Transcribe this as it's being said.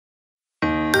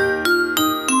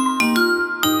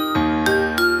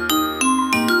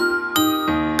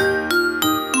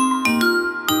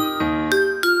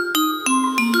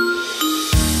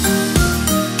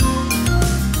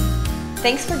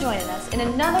Thanks for joining us in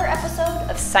another episode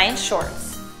of Science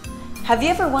Shorts. Have you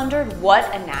ever wondered what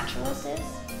a naturalist is?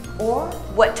 Or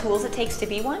what tools it takes to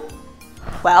be one?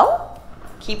 Well,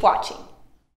 keep watching.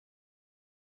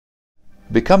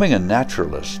 Becoming a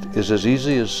naturalist is as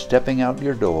easy as stepping out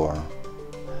your door.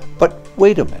 But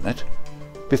wait a minute.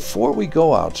 Before we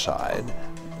go outside,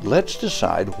 let's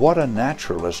decide what a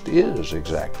naturalist is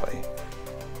exactly.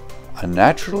 A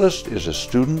naturalist is a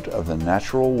student of the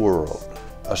natural world,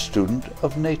 a student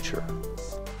of nature.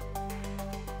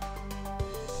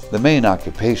 The main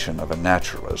occupation of a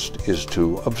naturalist is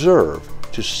to observe,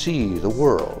 to see the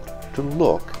world, to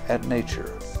look at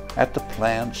nature, at the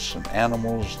plants and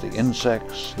animals, the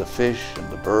insects, the fish and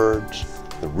the birds,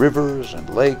 the rivers and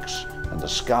lakes, and the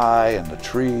sky and the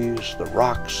trees, the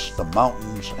rocks, the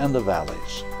mountains and the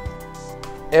valleys.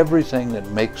 Everything that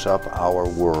makes up our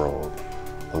world,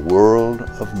 the world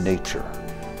of nature.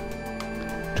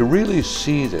 To really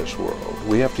see this world,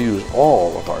 we have to use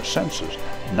all of our senses,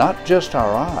 not just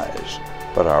our eyes,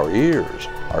 but our ears,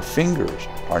 our fingers,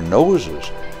 our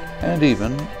noses, and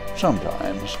even,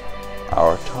 sometimes,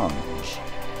 our tongues.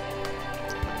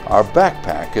 Our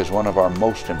backpack is one of our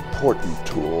most important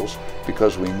tools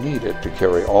because we need it to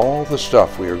carry all the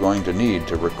stuff we are going to need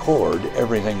to record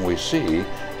everything we see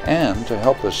and to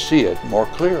help us see it more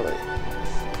clearly.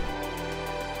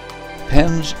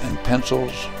 Pens and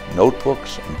pencils,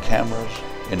 notebooks and cameras,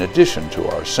 in addition to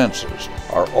our senses,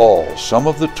 are all some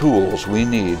of the tools we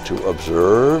need to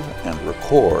observe and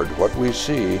record what we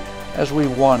see as we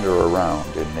wander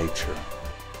around in nature.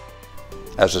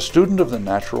 As a student of the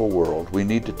natural world, we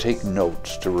need to take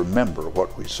notes to remember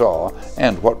what we saw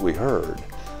and what we heard.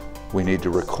 We need to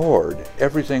record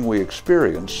everything we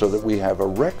experience so that we have a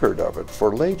record of it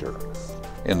for later.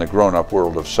 In the grown-up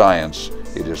world of science,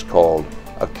 it is called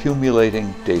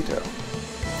accumulating data.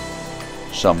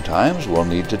 Sometimes we'll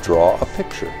need to draw a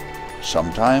picture.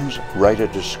 Sometimes write a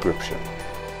description.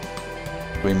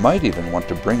 We might even want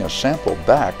to bring a sample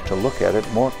back to look at it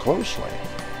more closely.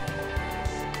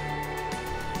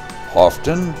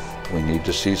 Often, we need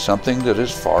to see something that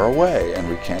is far away and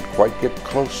we can't quite get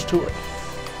close to it.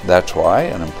 That's why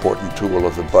an important tool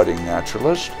of the budding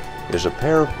naturalist is a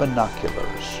pair of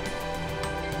binoculars.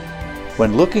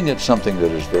 When looking at something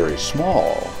that is very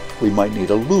small, we might need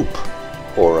a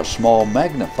loupe or a small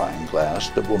magnifying glass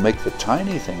that will make the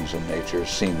tiny things in nature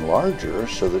seem larger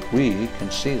so that we can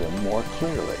see them more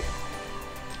clearly.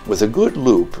 With a good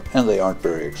loupe, and they aren't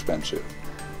very expensive,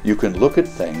 you can look at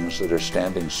things that are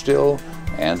standing still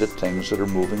and at things that are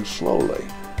moving slowly.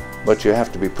 But you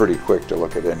have to be pretty quick to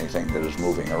look at anything that is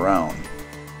moving around.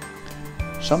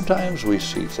 Sometimes we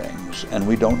see things and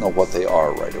we don't know what they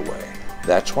are right away.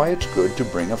 That's why it's good to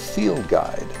bring a field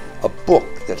guide, a book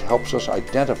that helps us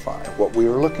identify what we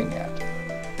are looking at.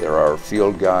 There are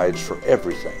field guides for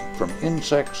everything, from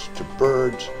insects to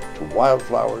birds, to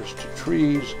wildflowers, to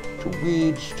trees, to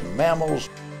weeds, to mammals.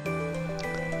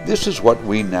 This is what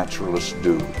we naturalists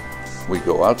do. We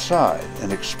go outside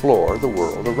and explore the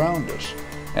world around us.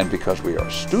 And because we are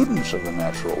students of the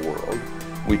natural world,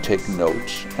 we take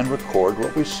notes and record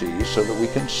what we see so that we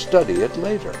can study it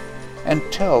later and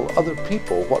tell other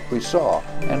people what we saw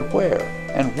and where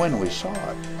and when we saw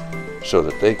it, so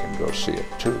that they can go see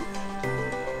it too.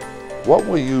 What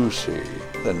will you see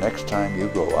the next time you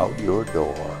go out your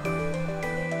door?